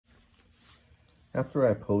After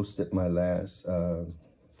I posted my last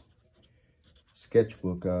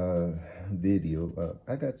sketchbook video,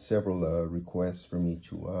 I got several requests for me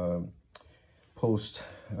to post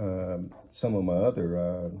some of my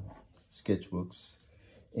other sketchbooks.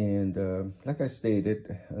 And like I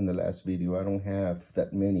stated in the last video, I don't have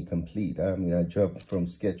that many complete. I mean, I jumped from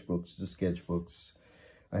sketchbooks to sketchbooks.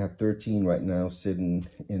 I have 13 right now sitting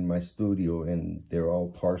in my studio, and they're all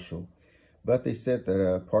partial. But they said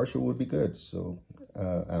that partial would be good, so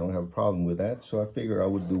I don't have a problem with that. So I figured I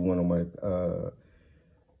would do one of my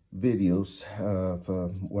videos of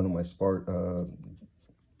one of my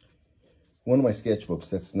sketchbooks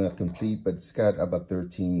that's not complete, but it's got about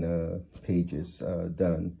 13 pages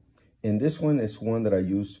done. And this one is one that I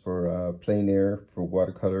use for plein air, for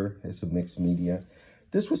watercolor. It's a mixed media.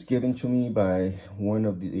 This was given to me by one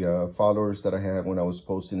of the followers that I had when I was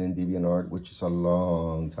posting in DeviantArt, which is a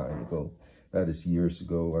long time ago. That is years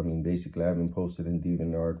ago. I mean, basically, I haven't posted in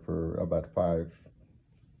DeviantArt for about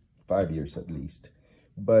five years at least.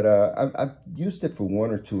 But I've used it for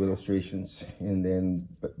one or two illustrations, and then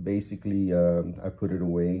basically I put it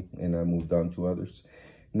away and I moved on to others.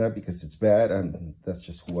 Not because it's bad, that's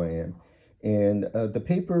just who I am. And the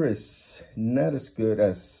paper is not as good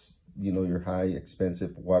as, you know, your high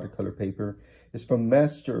expensive watercolor paper. It's from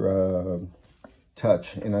Master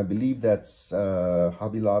Touch, and I believe that's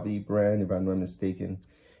Hobby Lobby brand, if I'm not mistaken.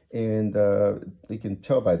 And you can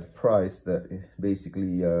tell by the price that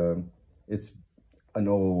basically it's an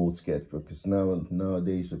old sketchbook, because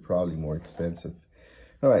nowadays they're probably more expensive.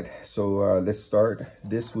 All right, so let's start.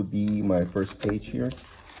 This would be my first page here,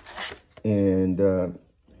 and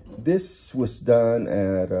this was done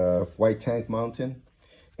at White Tank Mountain,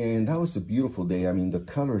 and that was a beautiful day. I mean, the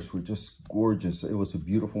colors were just gorgeous. It was a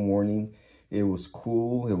beautiful morning. It was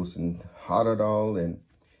cool. It wasn't hot at all, and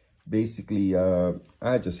basically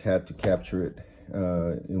I just had to capture it.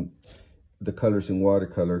 The colors in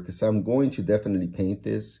watercolor, because I'm going to definitely paint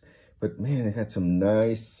this. But man, it had some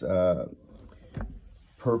nice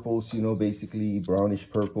purples, you know, basically brownish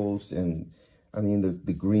purples. And I mean,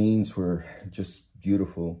 the greens were just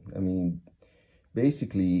beautiful. I mean,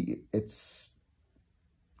 basically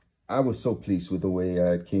I was so pleased with the way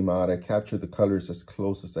it came out. I captured the colors as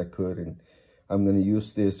close as I could, and I'm going to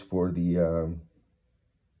use this for the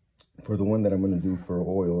one that I'm going to do for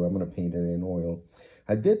oil. I'm going to paint it in oil.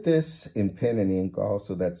 I did this in pen and ink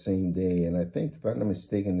also that same day, and I think, if I'm not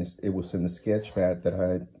mistaken, it was in the sketch pad that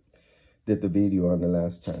I did the video on the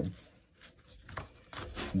last time.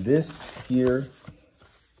 This here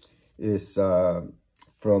is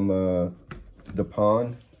from the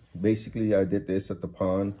pond. Basically, I did this at the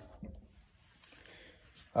pond.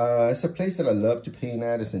 It's a place that I love to paint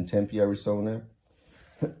at. It's in Tempe, Arizona.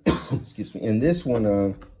 Excuse me. And this one,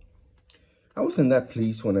 I wasn't that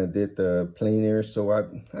pleased when I did the plein air, so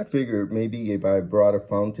I figured maybe if I brought a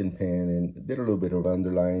fountain pen and did a little bit of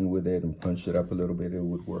underline with it and punched it up a little bit, it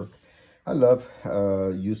would work. I love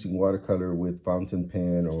using watercolor with fountain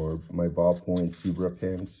pen or my ballpoint zebra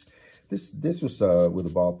pens. This was with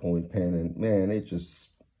a ballpoint pen, and man, it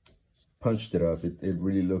just punched it up. It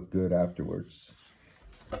really looked good afterwards.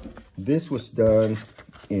 This was done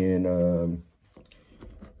in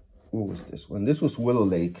what was this one? This was Willow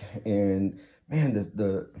Lake, and man,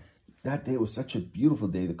 that day was such a beautiful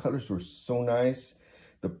day. The colors were so nice.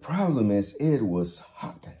 The problem is it was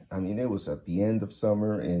hot. I mean, it was at the end of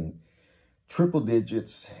summer and triple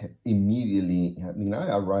digits immediately. I mean,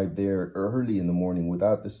 I arrived there early in the morning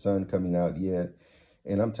without the sun coming out yet.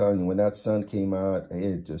 And I'm telling you, when that sun came out,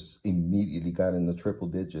 it just immediately got in the triple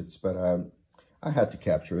digits. But I had to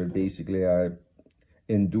capture it. Basically, I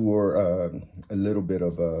endure a little bit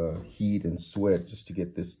of heat and sweat just to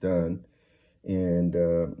get this done. And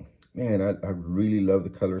man, I really love the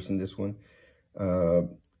colors in this one.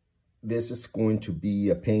 This is going to be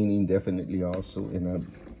a painting definitely also, and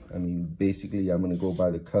I mean, basically I'm going to go by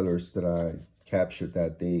the colors that I captured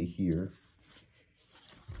that day here.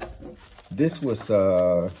 This was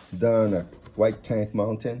done at White Tank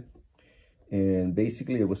Mountain, and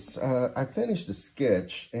basically it was I finished the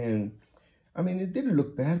sketch, and I mean, it didn't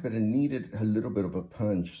look bad, but it needed a little bit of a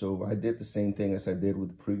punch. So I did the same thing as I did with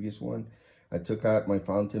the previous one. I took out my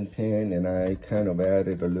fountain pen and I kind of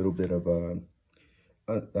added a little bit of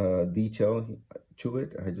a detail to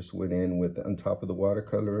it. I just went in with on top of the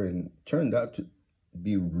watercolor, and it turned out to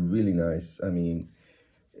be really nice. I mean,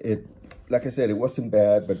 like I said, it wasn't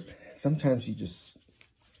bad, but sometimes you just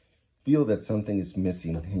feel that something is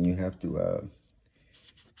missing and you have to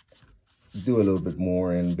do a little bit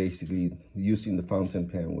more, and basically using the fountain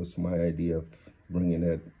pen was my idea of bringing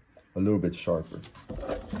it a little bit sharper.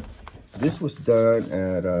 This was done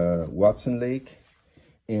at Watson Lake,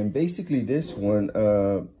 And basically this one,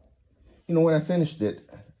 you know, when I finished it,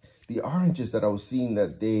 the oranges that I was seeing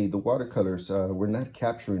that day, the watercolors were not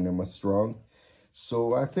capturing them as strong.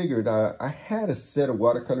 So I figured I had a set of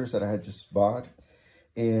watercolors that I had just bought,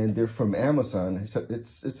 and they're from Amazon. So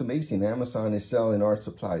it's amazing. Amazon is selling art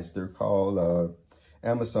supplies. They're called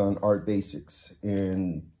Amazon Art Basics.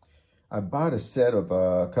 And I bought a set of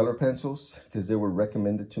color pencils because they were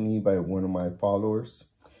recommended to me by one of my followers.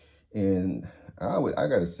 And I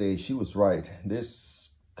gotta say, she was right. This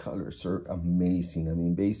colors are amazing. I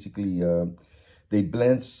mean, basically, they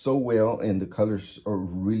blend so well, and the colors are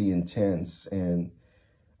really intense, and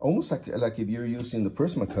almost like if you're using the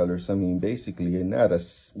Prismacolors. I mean, basically, and not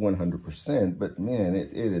as 100%, but man,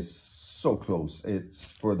 it is so close.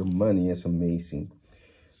 It's for the money. It's amazing.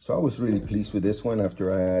 So I was really pleased with this one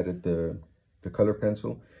after I added the color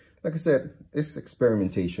pencil. Like I said, it's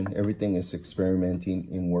experimentation. Everything is experimenting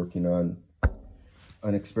and working on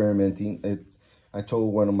experimenting. I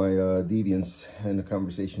told one of my deviants in the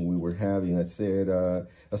conversation we were having, I said, a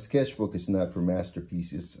sketchbook is not for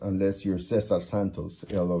masterpieces unless you're Cesar Santos,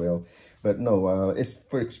 LOL. But no, it's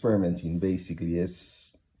for experimenting, basically.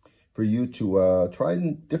 It's for you to try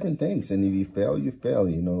different things. And if you fail, you fail.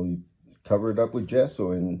 You know, you cover it up with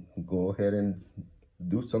gesso and go ahead and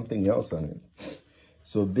do something else on it.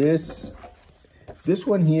 So this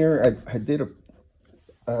one here, I did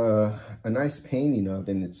a nice painting of,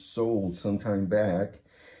 and it's sold some time back.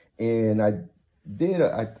 And I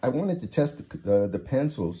wanted to test the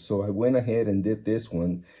pencils, so I went ahead and did this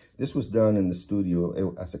one. This was done in the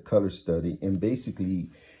studio as a color study, and basically,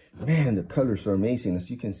 man, the colors are amazing. As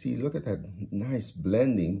you can see, look at that nice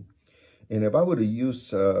blending. And if I would have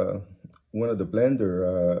used one of the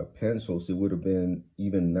blender pencils, it would have been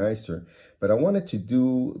even nicer. But I wanted to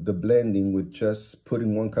do the blending with just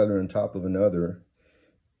putting one color on top of another,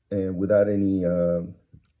 and without any of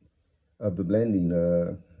the blending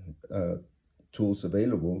tools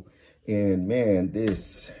available. And man,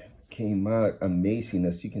 this came out amazing.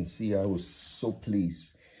 As you can see, I was so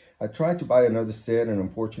pleased. I tried to buy another set, and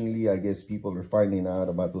unfortunately, I guess people are finding out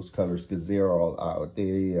about those colors because they are all out.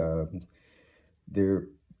 They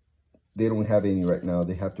don't have any right now.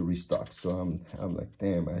 They have to restock. So I'm like,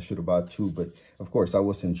 damn, I should have bought two. But of course, I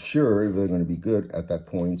wasn't sure if they're going to be good at that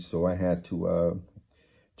point, so I had to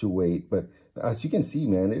wait. But as you can see,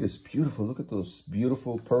 man, it is beautiful. Look at those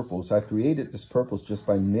beautiful purples. I created this purples just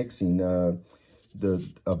by mixing a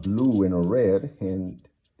blue and a red, and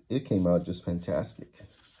it came out just fantastic.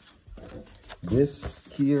 This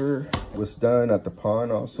here was done at the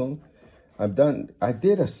pond also. I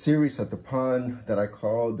did a series at the pond that I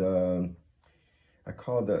called the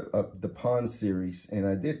pond series, and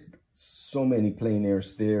I did so many plein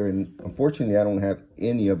airs there, and unfortunately I don't have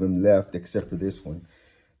any of them left except for this one.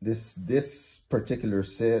 This particular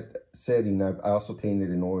setting I also painted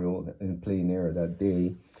in oil in plein air that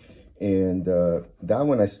day, and that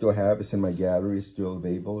one I still have. It's in my gallery. It's still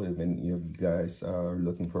available if any of you guys are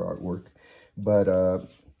looking for artwork. But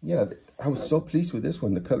yeah, I was so pleased with this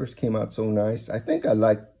one. The colors came out so nice. I think I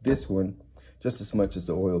like this one just as much as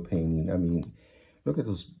the oil painting. I mean, look at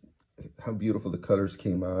those, how beautiful the colors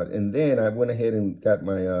came out. And then I went ahead and got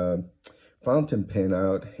my fountain pen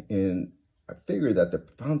out, and I figured that the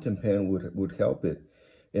fountain pen would help it.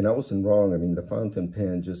 And I wasn't wrong. I mean, the fountain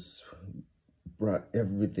pen just brought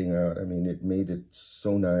everything out. I mean, it made it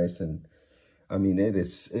so nice. And I mean, it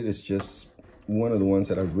is just one of the ones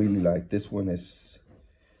that I really like. This one is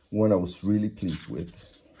one I was really pleased with.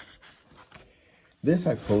 This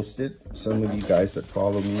I posted. Some of you guys that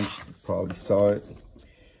follow me probably saw it.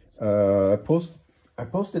 I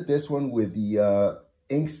posted this one with the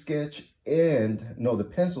ink sketch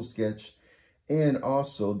the pencil sketch, and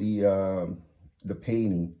also the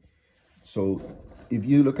painting. So if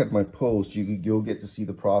you look at my post, you'll get to see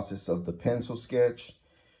the process of the pencil sketch,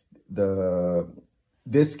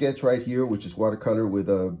 this sketch right here, which is watercolor with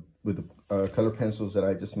the color pencils that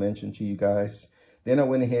I just mentioned to you guys. Then I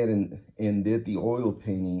went ahead and did the oil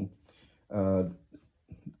painting,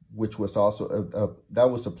 which was also that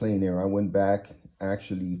was a plein air. I went back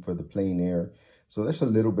actually for the plein air. So there's a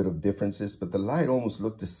little bit of differences, but the light almost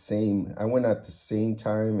looked the same. I went at the same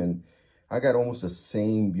time, and I got almost the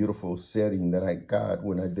same beautiful setting that I got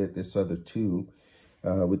when I did this other two,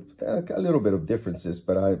 with a little bit of differences.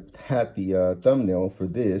 But I had the thumbnail for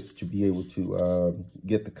this to be able to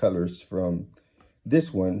get the colors from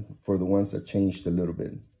this one for the ones that changed a little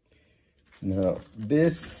bit. Now,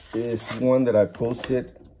 this is one that I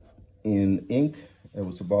posted in ink. It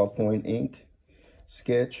was a ballpoint ink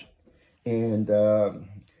sketch. And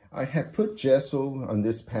I had put gesso on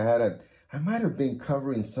this pad. I might have been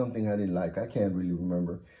covering something I didn't like. I can't really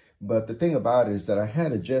remember. But the thing about it is that I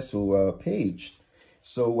had a gesso page.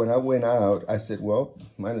 So when I went out, I said, well,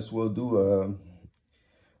 might as well do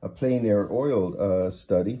a plein air oil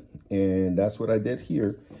study. And that's what I did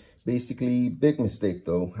here. Basically, big mistake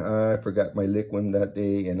though. I forgot my liquid that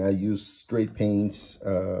day and I used straight paints.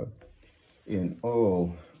 And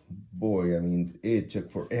oh boy, I mean, it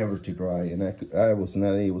took forever to dry. And I was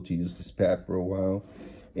not able to use this pad for a while.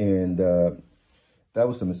 And that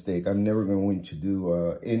was a mistake. I'm never going to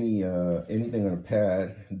do anything on a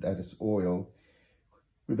pad that is oil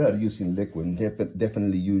without using liquid.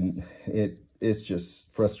 Definitely, it's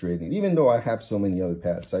just frustrating. Even though I have so many other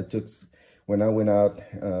pads, when I went out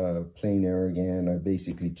plein air again, I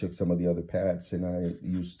basically took some of the other pads and I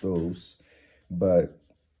used those. But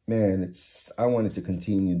man, I wanted to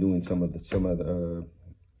continue doing some of the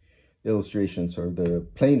illustrations or the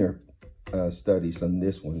planer studies on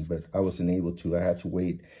this one, but I wasn't able to. I had to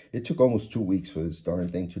wait. It took almost 2 weeks for this darn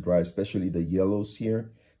thing to dry, especially the yellows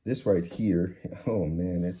here. This right here, oh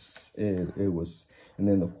man, it was, and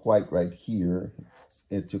then the white right here,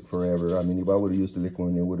 it took forever. I mean, if I would have used the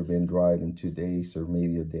liquid, it would have been dried in 2 days or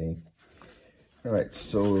maybe a day. All right,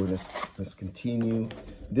 so let's continue.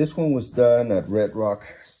 This one was done at Red Rock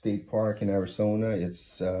State Park in Arizona.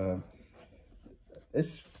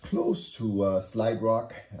 It's close to Slide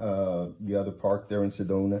Rock, the other park there in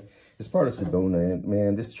Sedona. It's part of Sedona, and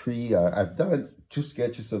man, this tree, I've done 4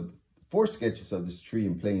 sketches of this tree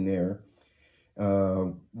in plein air.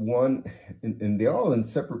 One, and they're all in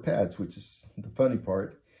separate pads, which is the funny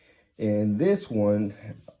part. And this one,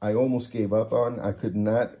 I almost gave up on. I could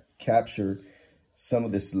not capture some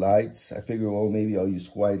of the lights. I figured, well, maybe I'll use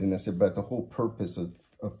white. And I said, but the whole purpose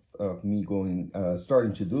of me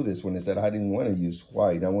starting to do this one is that I didn't want to use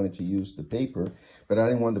white. I wanted to use the paper, but I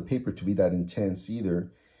didn't want the paper to be that intense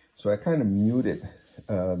either. So I kind of muted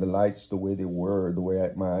the lights the way they were, the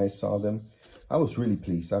way my eyes saw them. I was really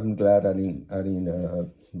pleased. I'm glad I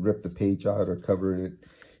didn't rip the page out or cover it.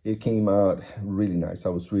 It came out really nice. I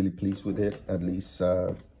was really pleased with it. At least,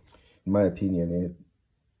 in my opinion,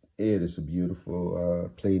 it is a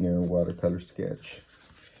beautiful plein air watercolor sketch.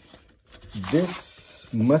 This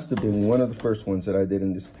must have been one of the first ones that I did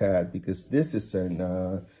in this pad, because this is in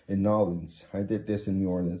New Orleans. I did this in New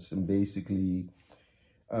Orleans, and basically,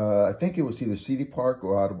 I think it was either City Park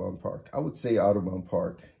or Audubon Park. I would say Audubon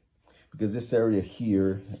Park, because this area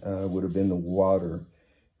here would have been the water,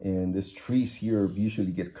 and these trees here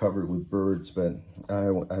usually get covered with birds, but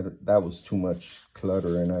that was too much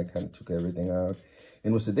clutter, and I kind of took everything out.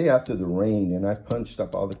 And it was the day after the rain, and I punched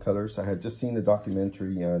up all the colors. I had just seen the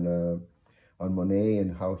documentary on Monet,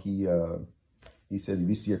 and how he said, if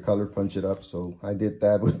you see a color, punch it up. So I did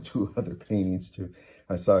that with 2 other paintings too.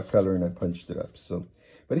 I saw a color and I punched it up. So,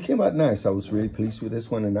 but it came out nice. I was really pleased with this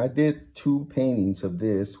one. And I did 2 paintings of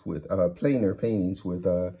this with plein air paintings with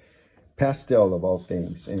pastel of all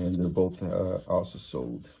things. And they're both also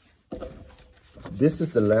sold. This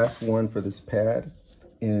is the last one for this pad,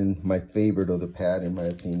 and my favorite of the pad, in my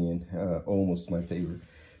opinion, almost my favorite.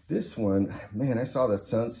 This one, man, I saw that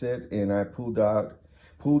sunset, and I pulled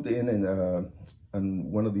in and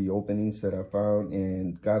on one of the openings that I found,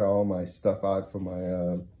 and got all my stuff out from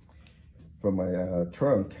my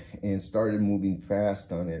trunk and started moving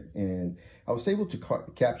fast on it. And I was able to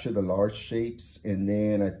capture the large shapes, and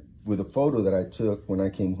then with a photo that I took when I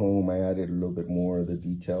came home, I added a little bit more of the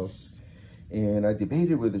details. And I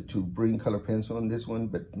debated whether to bring color pencil on this one,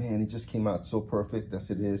 but man, it just came out so perfect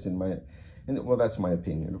as it is well, that's my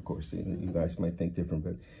opinion, of course. You guys might think different,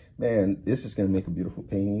 but man, this is going to make a beautiful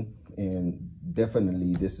painting, and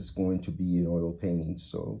definitely this is going to be an oil painting.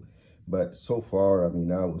 So, but so far, I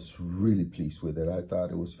mean, I was really pleased with it. I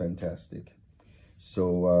thought it was fantastic.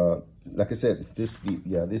 So, like I said, this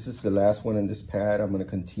is the last one in this pad. I'm going to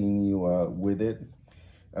continue with it.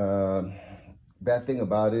 Bad thing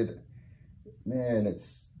about it, man,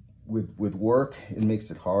 it's with work, it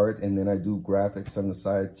makes it hard. And then I do graphics on the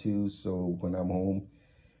side too. So when I'm home,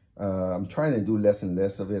 I'm trying to do less and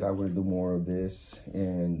less of it. I want to do more of this.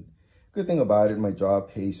 And good thing about it, my job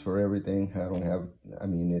pays for everything. I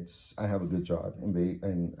have a good job,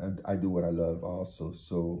 and I do what I love also.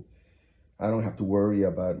 So I don't have to worry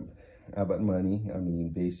about money. I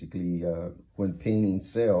mean, basically, when paintings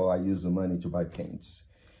sell, I use the money to buy paints.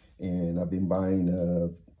 And I've been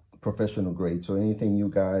buying professional grade. So anything you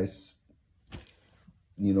guys,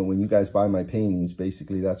 when you guys buy my paintings,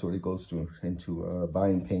 basically that's what it goes to, into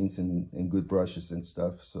buying paints and good brushes and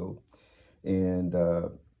stuff. So,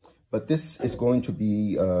 but this is going to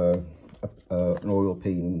be an oil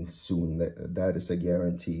painting soon. That is a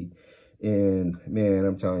guarantee. And man,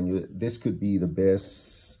 I'm telling you, this could be the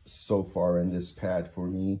best so far in this pad for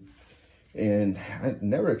me. And I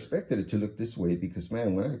never expected it to look this way because,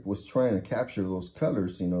 man, when I was trying to capture those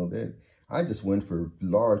colors, you know, that I just went for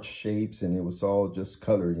large shapes and it was all just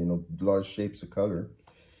color, you know, large shapes of color.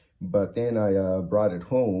 But then I brought it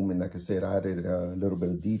home and like I said, I added a little bit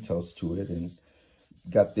of details to it and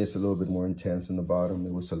got this a little bit more intense in the bottom.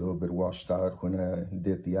 It was a little bit washed out when I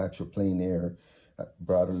did the actual plein air. I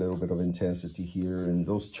brought a little bit of intensity here, and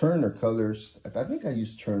those Turner colors, I think I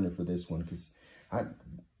used Turner for this one because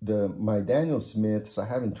my Daniel Smiths, I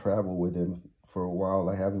haven't traveled with him for a while.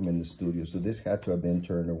 I have him in the studio, so this had to have been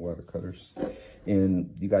Turner watercolors.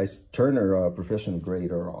 And you guys, Turner professional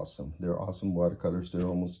grade are awesome. They're awesome watercolors. They're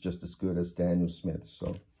almost just as good as Daniel Smiths.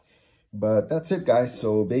 So, but that's it, guys.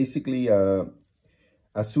 So basically,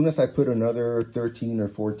 as soon as I put another 13 or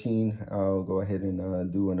 14, I'll go ahead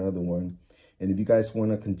and do another one. And if you guys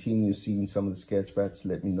want to continue seeing some of the sketch bats,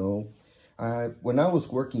 let me know. When I was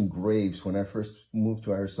working graves, when I first moved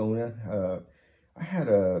to Arizona, I had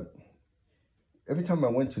every time I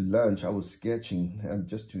went to lunch, I was sketching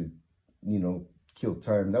just to, you know, kill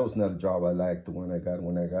time. That was not a job I liked, the one I got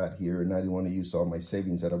when I got here, and I didn't want to use all my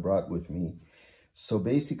savings that I brought with me. So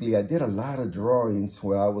basically, I did a lot of drawings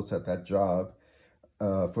while I was at that job.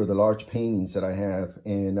 For the large paintings that I have,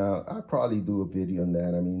 and I'll probably do a video on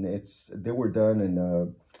that. I mean, they were done,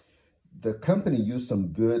 and the company used some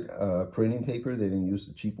good printing paper. They didn't use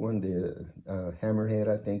the cheap one, the Hammerhead,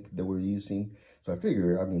 I think they were using. So I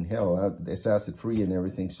figured, I mean, hell, it's acid free and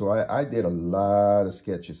everything. So I did a lot of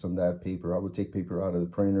sketches on that paper. I would take paper out of the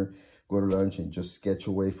printer, go to lunch, and just sketch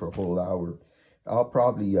away for a whole hour. I'll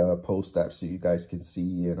probably post that so you guys can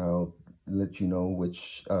see, and I'll let you know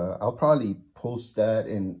which I'll probably post that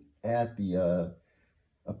and add the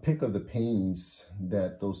a pic of the paintings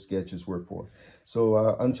that those sketches were for.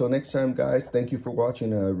 So until next time, guys, thank you for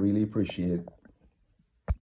watching. I really appreciate it.